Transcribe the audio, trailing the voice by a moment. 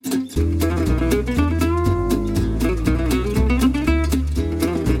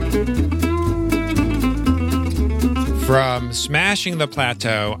From Smashing the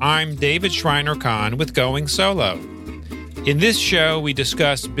Plateau, I'm David Schreiner-Kahn with Going Solo. In this show, we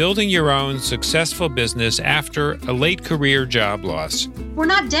discuss building your own successful business after a late career job loss. We're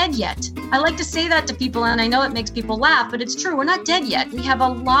not dead yet. I like to say that to people, and I know it makes people laugh, but it's true. We're not dead yet. We have a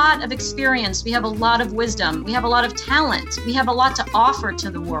lot of experience. We have a lot of wisdom. We have a lot of talent. We have a lot to offer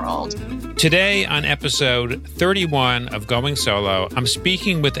to the world. Today, on episode 31 of Going Solo, I'm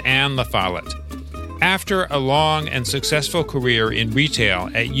speaking with Anne LaFollette. After a long and successful career in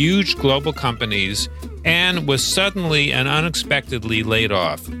retail at huge global companies, Anne was suddenly and unexpectedly laid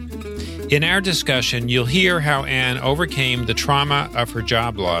off. In our discussion, you'll hear how Anne overcame the trauma of her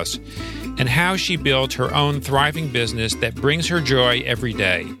job loss and how she built her own thriving business that brings her joy every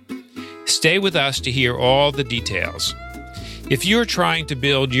day. Stay with us to hear all the details. If you're trying to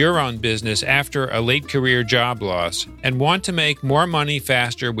build your own business after a late career job loss and want to make more money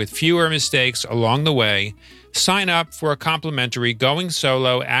faster with fewer mistakes along the way, sign up for a complimentary Going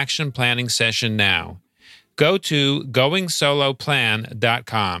Solo action planning session now. Go to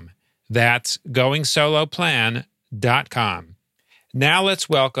goingsoloplan.com. That's goingsoloplan.com. Now let's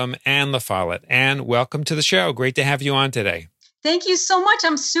welcome Anne LaFollette. Anne, welcome to the show. Great to have you on today. Thank you so much.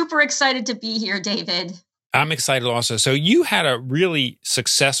 I'm super excited to be here, David. I'm excited also. So you had a really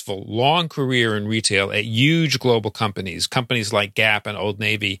successful, long career in retail at huge global companies like Gap and Old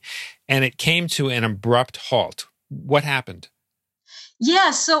Navy, and it came to an abrupt halt. What happened?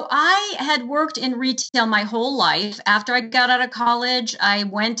 Yeah, so I had worked in retail my whole life. After I got out of college, I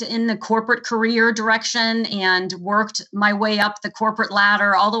went in the corporate career direction and worked my way up the corporate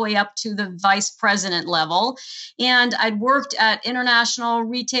ladder all the way up to the vice president level. And I'd worked at international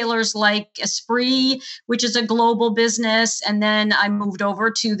retailers like Esprit, which is a global business. And then I moved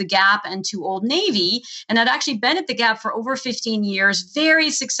over to the Gap and to Old Navy. And I'd actually been at the Gap for over 15 years, very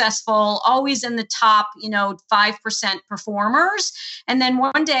successful, always in the top, 5% performers. And then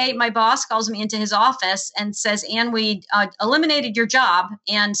one day, my boss calls me into his office and says, Anne, we eliminated your job,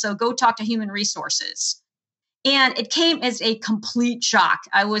 and so go talk to human resources. And it came as a complete shock.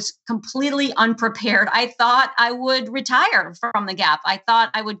 I was completely unprepared. I thought I would retire from the Gap. I thought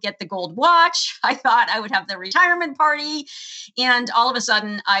I would get the gold watch. I thought I would have the retirement party. And all of a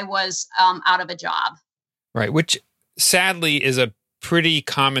sudden, I was out of a job. Right, which sadly is a pretty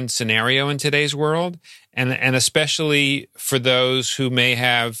common scenario in today's world, and especially for those who may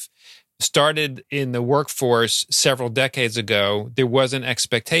have started in the workforce several decades ago. There was an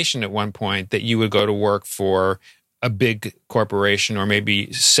expectation at one point that you would go to work for a big corporation or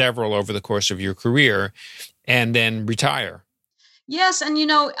maybe several over the course of your career and then retire. Yes. And,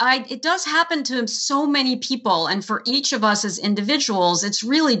 it does happen to so many people. And for each of us as individuals, it's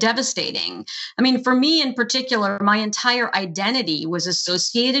really devastating. I mean, for me in particular, my entire identity was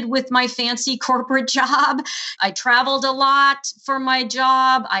associated with my fancy corporate job. I traveled a lot for my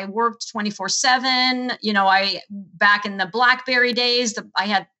job. I worked 24/7. Back in the BlackBerry days, I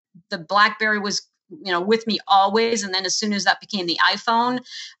had the BlackBerry was with me always. And then as soon as that became the iPhone,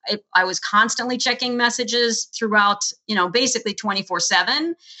 I was constantly checking messages throughout, basically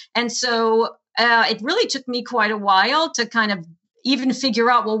 24/7. And so it really took me quite a while to kind of even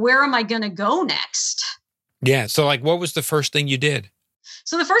figure out, well, where am I going to go next? Yeah. So what was the first thing you did?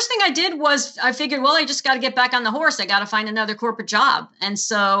 So the first thing I did was I figured, well, I just got to get back on the horse. I got to find another corporate job. And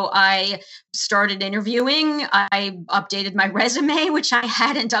so I started interviewing. I updated my resume, which I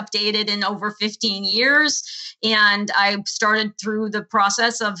hadn't updated in over 15 years. And I started through the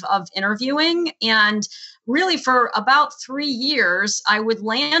process of interviewing. And really for about 3 years, I would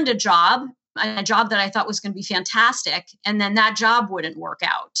land a job that I thought was going to be fantastic. And then that job wouldn't work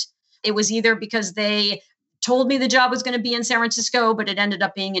out. It was either because they told me the job was going to be in San Francisco, but it ended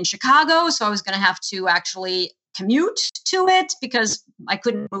up being in Chicago. So I was going to have to actually commute to it because I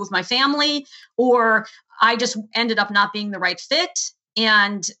couldn't move my family, or I just ended up not being the right fit.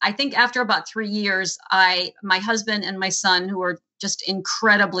 And I think after about 3 years, my husband and my son, who are just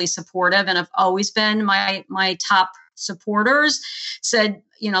incredibly supportive and have always been my top supporters, said,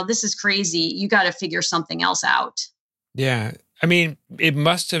 this is crazy. You got to figure something else out. Yeah. I mean, it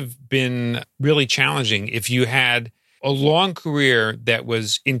must have been really challenging if you had a long career that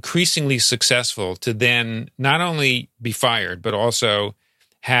was increasingly successful to then not only be fired, but also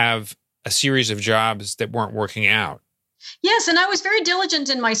have a series of jobs that weren't working out. Yes, and I was very diligent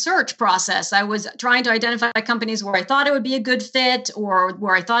in my search process. I was trying to identify companies where I thought it would be a good fit, or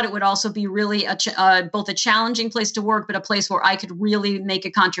where I thought it would also be really both a challenging place to work, but a place where I could really make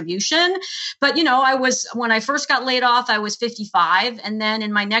a contribution. But when I first got laid off, I was 55, and then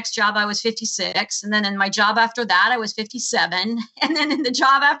in my next job, I was 56, and then in my job after that, I was 57, and then in the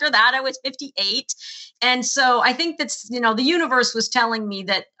job after that, I was 58. And so I think that's the universe was telling me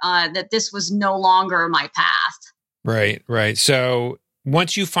that that this was no longer my path. Right, right. So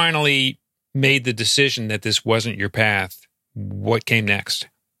once you finally made the decision that this wasn't your path, what came next?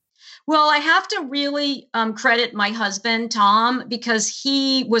 Well, I have to really credit my husband, Tom, because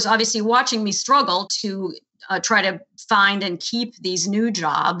he was obviously watching me struggle to try to find and keep these new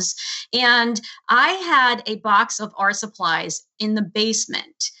jobs. And I had a box of art supplies in the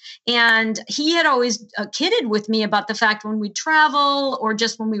basement. And he had always kidded with me about the fact when we'd travel or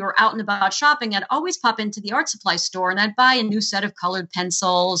just when we were out and about shopping, I'd always pop into the art supply store and I'd buy a new set of colored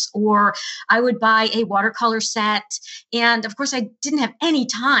pencils, or I would buy a watercolor set. And of course, I didn't have any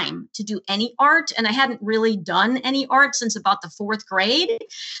time to do any art, and I hadn't really done any art since about the fourth grade.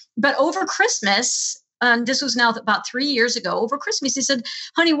 But over Christmas, and this was now about 3 years ago, over Christmas, he said,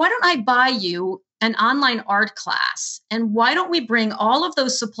 honey, why don't I buy you an online art class? And why don't we bring all of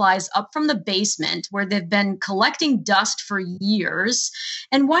those supplies up from the basement where they've been collecting dust for years?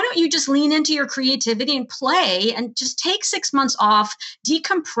 And why don't you just lean into your creativity and play and just take 6 months off,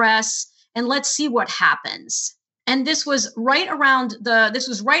 decompress, and let's see what happens. And this was right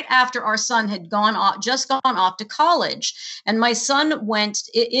after our son had just gone off to college. And my son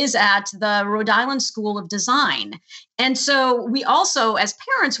is at the Rhode Island School of Design. And so we also, as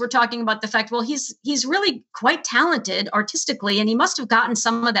parents, were talking about the fact, well, he's really quite talented artistically, and he must have gotten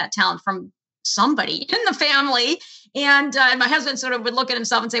some of that talent from somebody in the family. And my husband sort of would look at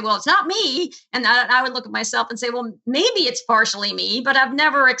himself and say, well, it's not me. And I would look at myself and say, well, maybe it's partially me, but I've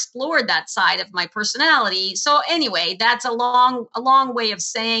never explored that side of my personality. So anyway, that's a long way of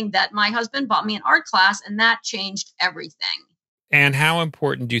saying that my husband bought me an art class, and that changed everything. And how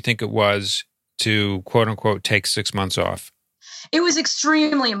important do you think it was to, quote unquote, take 6 months off? It was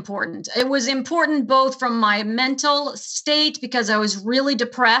extremely important. It was important both from my mental state, because I was really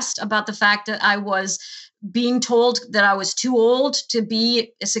depressed about the fact that I was being told that I was too old to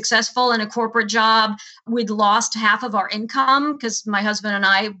be successful in a corporate job. We'd lost half of our income because my husband and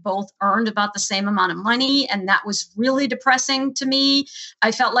I both earned about the same amount of money. And that was really depressing to me.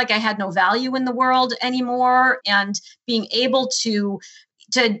 I felt like I had no value in the world anymore. And being able to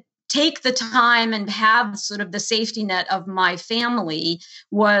take the time and have sort of the safety net of my family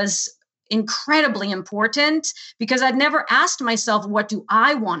was incredibly important, because I'd never asked myself, what do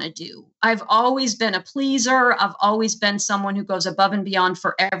I want to do? I've always been a pleaser. I've always been someone who goes above and beyond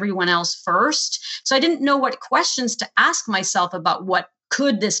for everyone else first. So I didn't know what questions to ask myself about what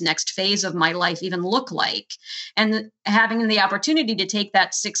could this next phase of my life even look like. And having the opportunity to take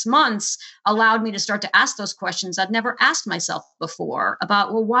that 6 months allowed me to start to ask those questions I'd never asked myself before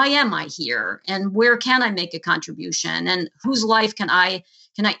about, well, why am I here? And where can I make a contribution? And whose life can I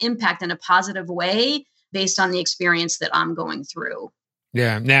impact in a positive way based on the experience that I'm going through?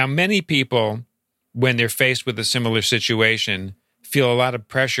 Yeah. Now, many people, when they're faced with a similar situation, feel a lot of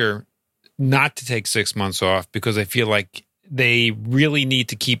pressure not to take 6 months off because they feel like they really need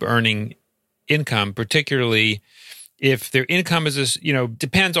to keep earning income, particularly if their income is,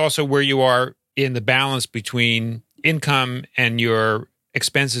 depends also where you are in the balance between income and your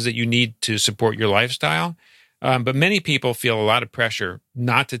expenses that you need to support your lifestyle. But many people feel a lot of pressure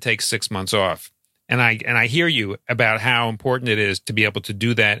not to take 6 months off. And I hear you about how important it is to be able to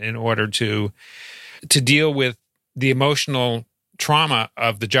do that in order to deal with the emotional trauma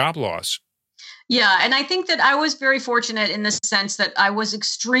of the job loss. Yeah. And I think that I was very fortunate in the sense that I was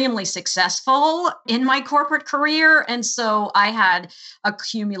extremely successful in my corporate career. And so I had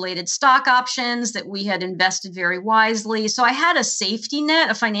accumulated stock options that we had invested very wisely. So I had a safety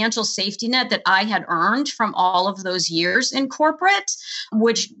net, a financial safety net that I had earned from all of those years in corporate,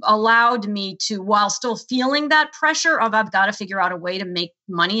 which allowed me to, while still feeling that pressure of I've got to figure out a way to make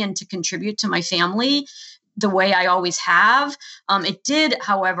money and to contribute to my family the way I always have. It did,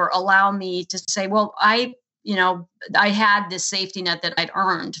 however, allow me to say, well, I had this safety net that I'd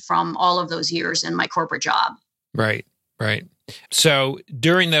earned from all of those years in my corporate job. Right, right. So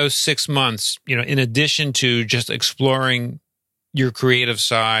during those 6 months, in addition to just exploring your creative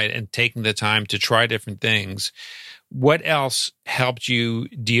side and taking the time to try different things, what else helped you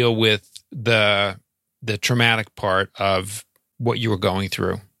deal with the traumatic part of what you were going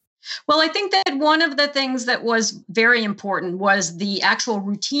through? Well, I think that one of the things that was very important was the actual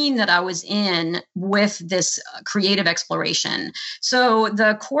routine that I was in with this creative exploration. So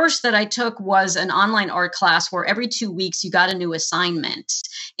the course that I took was an online art class where every 2 weeks you got a new assignment.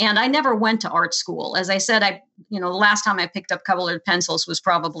 And I never went to art school. As I said, the last time I picked up colored pencils was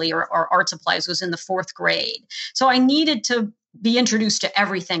probably, or art supplies was in the 4th grade. So I needed to be introduced to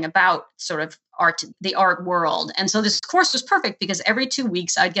everything about sort of the art world. And so this course was perfect because every 2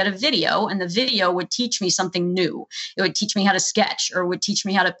 weeks I'd get a video, and the video would teach me something new. It would teach me how to sketch, or it would teach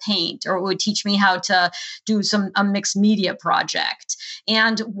me how to paint, or it would teach me how to do a mixed media project.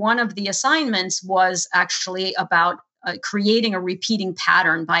 And one of the assignments was actually about creating a repeating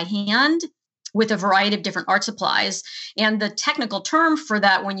pattern by hand with a variety of different art supplies. And the technical term for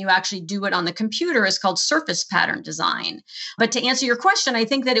that when you actually do it on the computer is called surface pattern design. But to answer your question, I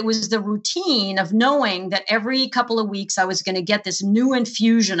think that it was the routine of knowing that every couple of weeks I was going to get this new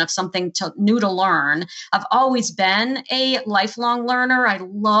infusion of something new to learn. I've always been a lifelong learner. I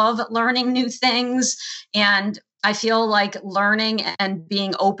love learning new things. And I feel like learning and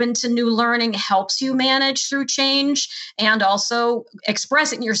being open to new learning helps you manage through change, and also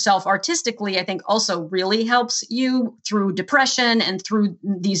expressing yourself artistically, I think also really helps you through depression and through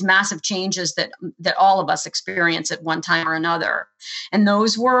these massive changes that all of us experience at one time or another. And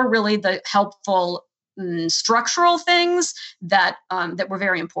those were really the helpful structural things that were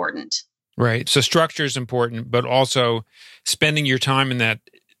very important. Right. So structure is important, but also spending your time in the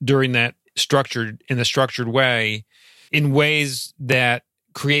structured way in ways that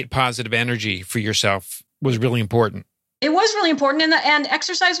create positive energy for yourself was really important. It was really important. And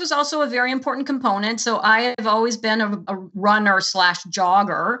exercise was also a very important component. So I have always been a runner /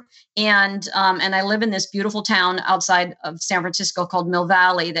 jogger. And I live in this beautiful town outside of San Francisco called Mill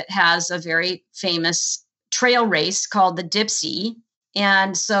Valley that has a very famous trail race called the Dipsea.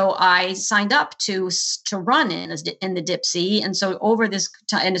 And so I signed up to run in the Dipsea. And so over this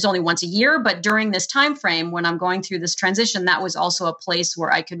time, and it's only once a year, but during this time frame when I'm going through this transition, that was also a place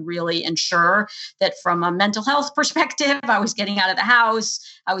where I could really ensure that from a mental health perspective, I was getting out of the house,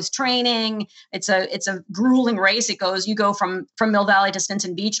 I was training. It's a grueling race. You go from Mill Valley to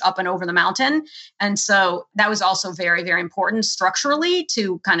Stinson Beach up and over the mountain. And so that was also very, very important structurally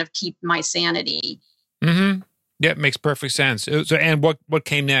to kind of keep my sanity. Mm-hmm. Yeah, it makes perfect sense. So, and what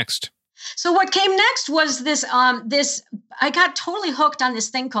came next? So what came next was this. I got totally hooked on this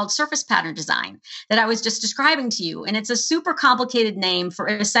thing called surface pattern design that I was just describing to you, and it's a super complicated name for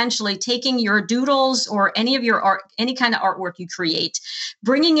essentially taking your doodles or any of your art, any kind of artwork you create,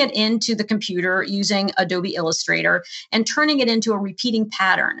 bringing it into the computer using Adobe Illustrator, and turning it into a repeating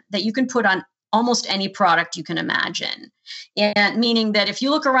pattern that you can put on almost any product you can imagine. And meaning that if you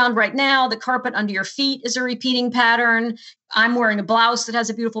look around right now, the carpet under your feet is a repeating pattern. I'm wearing a blouse that has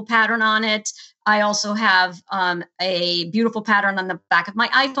a beautiful pattern on it. I also have a beautiful pattern on the back of my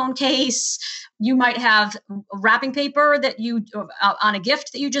iPhone case. You might have wrapping paper that you on a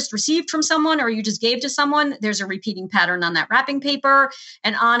gift that you just received from someone or you just gave to someone. There's a repeating pattern on that wrapping paper,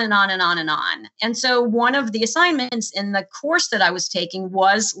 and on and on and on and on. And so one of the assignments in the course that I was taking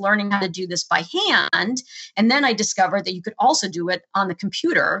was learning how to do this by hand. And then I discovered that you could also do it on the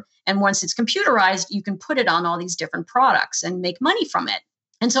computer. And once it's computerized, you can put it on all these different products and make money from it.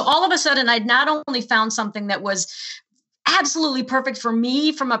 And so all of a sudden, I'd not only found something that was absolutely perfect for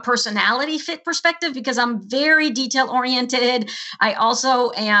me from a personality fit perspective, because I'm very detail oriented. I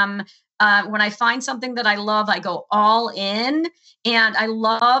also am, when I find something that I love, I go all in. And I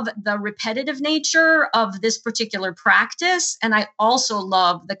love the repetitive nature of this particular practice. And I also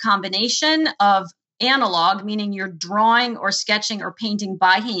love the combination of analog, meaning you're drawing or sketching or painting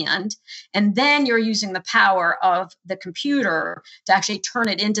by hand, and then you're using the power of the computer to actually turn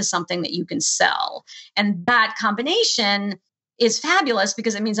it into something that you can sell. And that combination is fabulous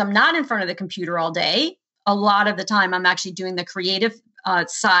because it means I'm not in front of the computer all day. A lot of the time I'm actually doing the creative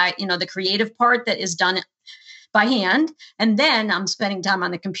side, the creative part that is done by hand. And then I'm spending time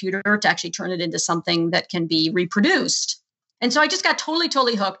on the computer to actually turn it into something that can be reproduced. And so I just got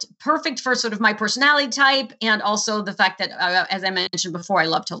totally hooked. Perfect for sort of my personality type, and also the fact that, as I mentioned before, I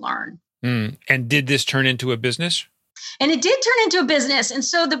love to learn. And did this turn into a business? And it did turn into a business. And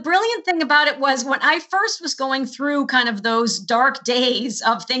so the brilliant thing about it was when I first was going through kind of those dark days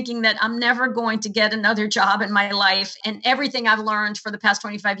of thinking that I'm never going to get another job in my life and everything I've learned for the past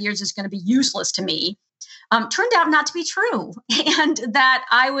 25 years is going to be useless to me. turned out not to be true. And that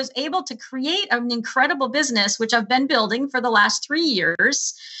I was able to create an incredible business, which I've been building for the last 3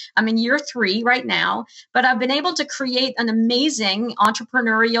 years. I'm in year 3 right now, but I've been able to create an amazing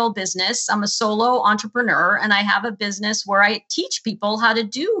entrepreneurial business. I'm a solo entrepreneur, and I have a business where I teach people how to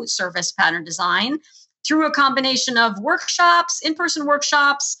do surface pattern design through a combination of workshops, in-person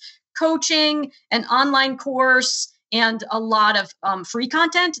workshops, coaching, an online course, and a lot of free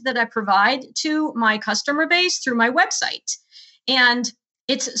content that I provide to my customer base through my website. And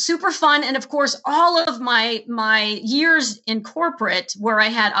it's super fun. And of course, all of my years in corporate where I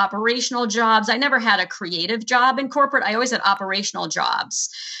had operational jobs, I never had a creative job in corporate. I always had operational jobs.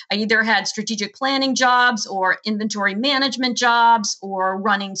 I either had strategic planning jobs or inventory management jobs or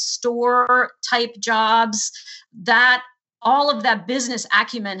running store type jobs. That all of that business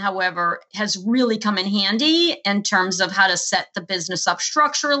acumen, however, has really come in handy in terms of how to set the business up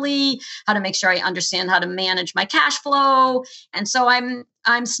structurally, how to make sure I understand how to manage my cash flow. And so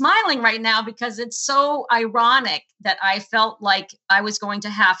I'm smiling right now because it's so ironic that I felt like I was going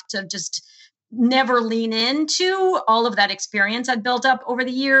to have to just never lean into all of that experience I'd built up over the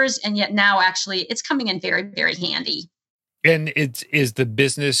years. And yet now actually it's coming in very, very handy. And is the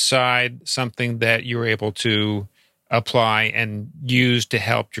business side something that you're able to apply and use to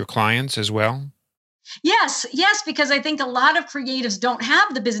help your clients as well? Yes, because I think a lot of creatives don't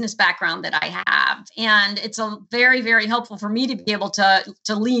have the business background that I have. And it's a very, very helpful for me to be able to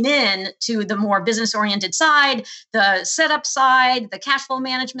lean in to the more business-oriented side, the setup side, the cash flow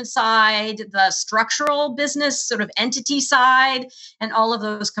management side, the structural business sort of entity side, and all of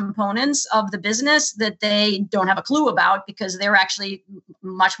those components of the business that they don't have a clue about because they're actually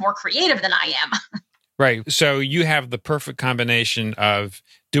much more creative than I am. Right. So you have the perfect combination of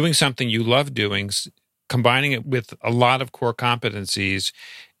doing something you love doing, combining it with a lot of core competencies,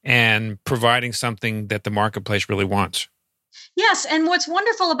 and providing something that the marketplace really wants. Yes. And what's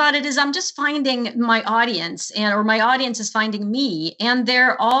wonderful about it is I'm just finding my audience or my audience is finding me. And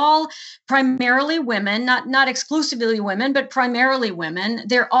they're all primarily women, not exclusively women, but primarily women.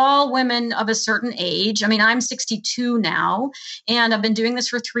 They're all women of a certain age. I mean, I'm 62 now, and I've been doing this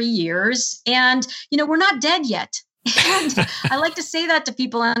for 3 years. And, we're not dead yet. And I like to say that to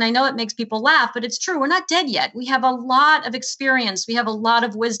people, and I know it makes people laugh, but it's true. We're not dead yet. We have a lot of experience. We have a lot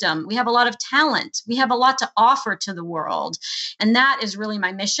of wisdom. We have a lot of talent. We have a lot to offer to the world. And that is really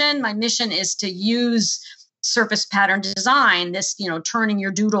my mission. My mission is to use surface pattern design, this, turning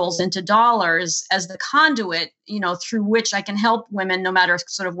your doodles into dollars as the conduit, through which I can help women, no matter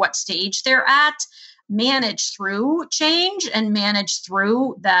sort of what stage they're at, manage through change and manage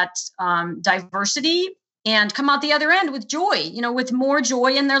through that diversity and come out the other end with joy, with more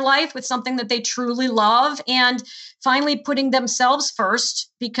joy in their life, with something that they truly love, and finally putting themselves first,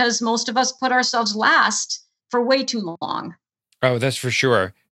 because most of us put ourselves last for way too long. Oh, that's for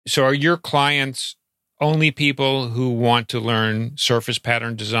sure. So are your clients only people who want to learn surface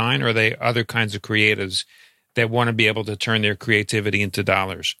pattern design, or are they other kinds of creatives that want to be able to turn their creativity into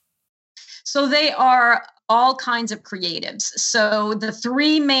dollars? So they are all kinds of creatives. So the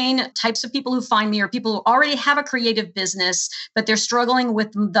 3 main types of people who find me are people who already have a creative business, but they're struggling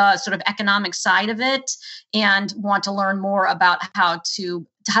with the sort of economic side of it and want to learn more about how to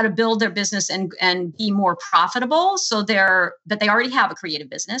build their business and be more profitable. But they already have a creative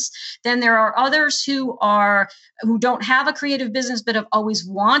business. Then there are others who don't have a creative business, but have always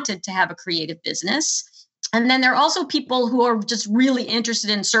wanted to have a creative business. And then there are also people who are just really interested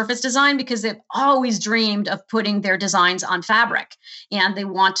in surface design because they've always dreamed of putting their designs on fabric, and they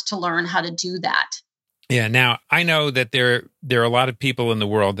want to learn how to do that. Yeah. Now, I know that there are a lot of people in the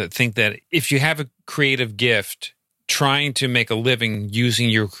world that think that if you have a creative gift, trying to make a living using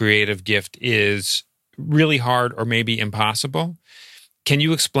your creative gift is really hard or maybe impossible. Can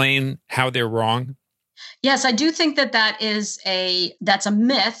you explain how they're wrong? Yes, I do think that's a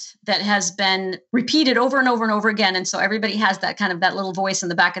myth that has been repeated over and over and over again. And so everybody has that little voice in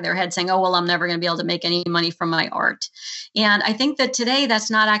the back of their head saying, oh, well, I'm never going to be able to make any money from my art. And I think that today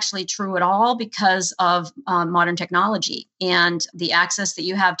that's not actually true at all because of modern technology and the access that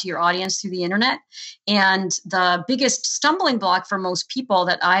you have to your audience through the internet. And the biggest stumbling block for most people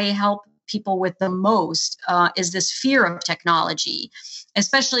that I help people with the most is this fear of technology,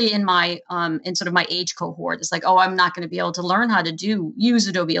 especially in my in sort of my age cohort. It's like, oh, I'm not going to be able to learn how to use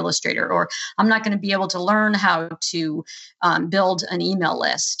Adobe Illustrator, or I'm not going to be able to learn how to build an email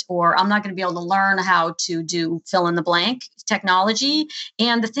list, or I'm not going to be able to learn how to do fill in the blank technology.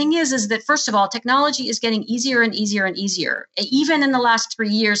 And the thing is that first of all, technology is getting easier and easier and easier. Even in the last 3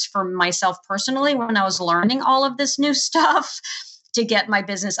 years for myself personally, when I was learning all of this new stuff, to get my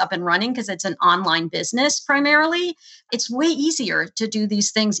business up and running because it's an online business primarily. It's way easier to do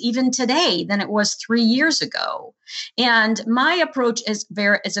these things even today than it was 3 years ago. And my approach is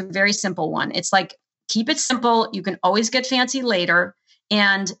a very simple one. It's like, keep it simple. You can always get fancy later,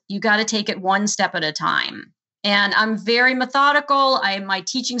 and you got to take it one step at a time. And I'm very methodical. My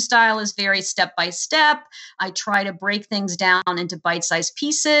teaching style is very step by step. I try to break things down into bite-sized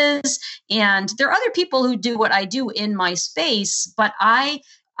pieces. And there are other people who do what I do in my space, but I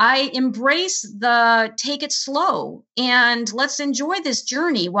embrace the take it slow and let's enjoy this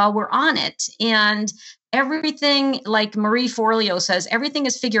journey while we're on it. And everything, like Marie Forleo says, everything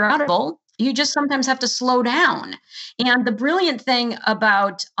is figure outable. You just sometimes have to slow down. And the brilliant thing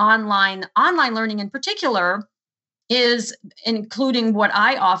about online learning in particular is including what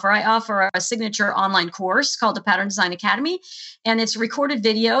I offer. I offer a signature online course called the Pattern Design Academy, and it's recorded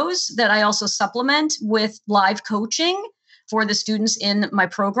videos that I also supplement with live coaching for the students in my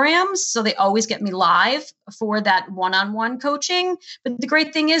programs. So they always get me live for that one-on-one coaching. But the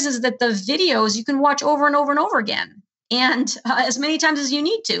great thing is that the videos you can watch over and over and over again, and as many times as you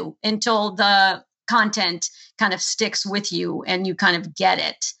need to until the content kind of sticks with you and you kind of get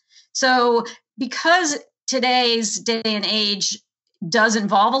it. So because today's day and age does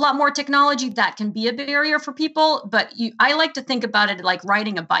involve a lot more technology, that can be a barrier for people. But I like to think about it like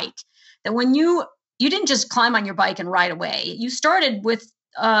riding a bike, that when you didn't just climb on your bike and ride away. You started with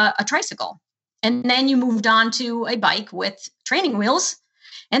a tricycle, and then you moved on to a bike with training wheels.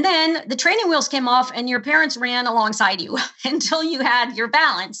 And then the training wheels came off and your parents ran alongside you until you had your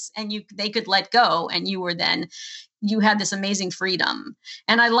balance and they could let go. And you had this amazing freedom.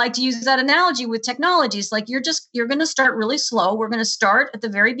 And I like to use that analogy with technologies. Like you're going to start really slow. We're going to start at the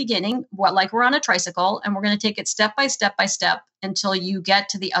very beginning, like we're on a tricycle, and we're going to take it step by step by step until you get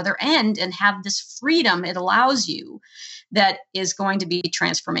to the other end and have this freedom it allows you that is going to be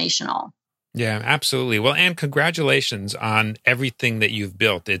transformational. Yeah, absolutely. Well, Anne, congratulations on everything that you've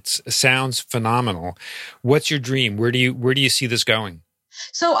built. It sounds phenomenal. What's your dream? Where do you see this going?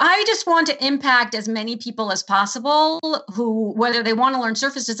 So I just want to impact as many people as possible who, whether they want to learn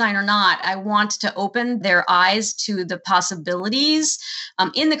surface design or not, I want to open their eyes to the possibilities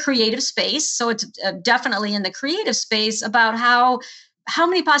in the creative space. So it's definitely in the creative space about how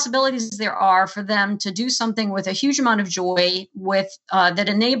many possibilities there are for them to do something with a huge amount of joy, with that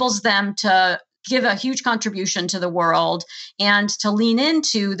enables them to give a huge contribution to the world and to lean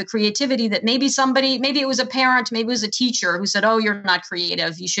into the creativity that maybe it was a parent, maybe it was a teacher who said, oh, you're not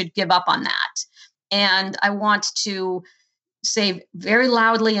creative, you should give up on that. And I want to say very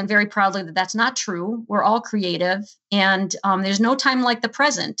loudly and very proudly that that's not true. We're all creative, and there's no time like the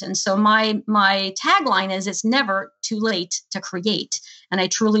present. And so my tagline is, it's never too late to create. And I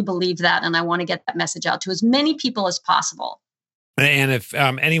truly believe that. And I want to get that message out to as many people as possible. And if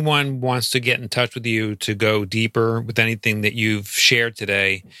anyone wants to get in touch with you to go deeper with anything that you've shared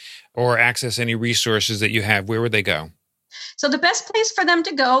today or access any resources that you have, where would they go? So the best place for them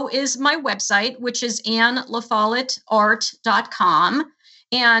to go is my website, which is annelafolletteart.com.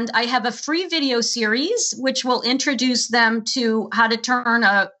 And I have a free video series, which will introduce them to how to turn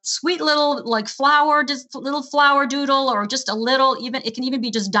a sweet little little flower doodle, or just a little, it can even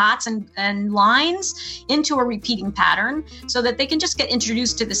be just dots and lines, into a repeating pattern, so that they can just get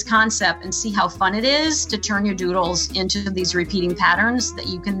introduced to this concept and see how fun it is to turn your doodles into these repeating patterns that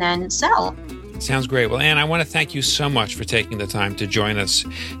you can then sell. Sounds great. Well, Anne, I want to thank you so much for taking the time to join us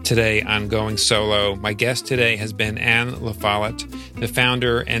today on Going Solo. My guest today has been Anne LaFollette, the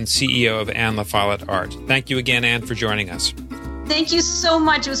founder and CEO of Anne La Follette Art. Thank you again, Anne, for joining us. Thank you so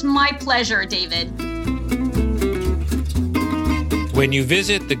much. It was my pleasure, David. When you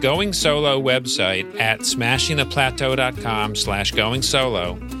visit the Going Solo website at smashingtheplateau.com/going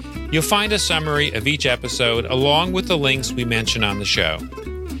solo, you'll find a summary of each episode along with the links we mention on the show.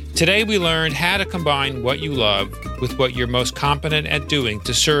 Today, we learned how to combine what you love with what you're most competent at doing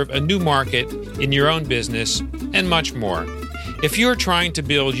to serve a new market in your own business, and much more. If you're trying to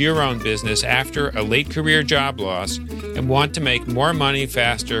build your own business after a late career job loss and want to make more money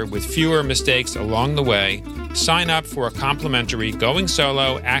faster with fewer mistakes along the way, sign up for a complimentary Going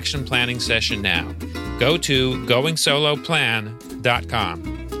Solo action planning session now. Go to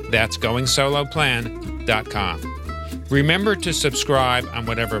GoingSoloPlan.com. That's GoingSoloPlan.com. Remember to subscribe on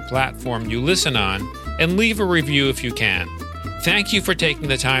whatever platform you listen on and leave a review if you can. Thank you for taking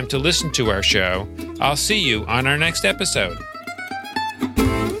the time to listen to our show. I'll see you on our next episode.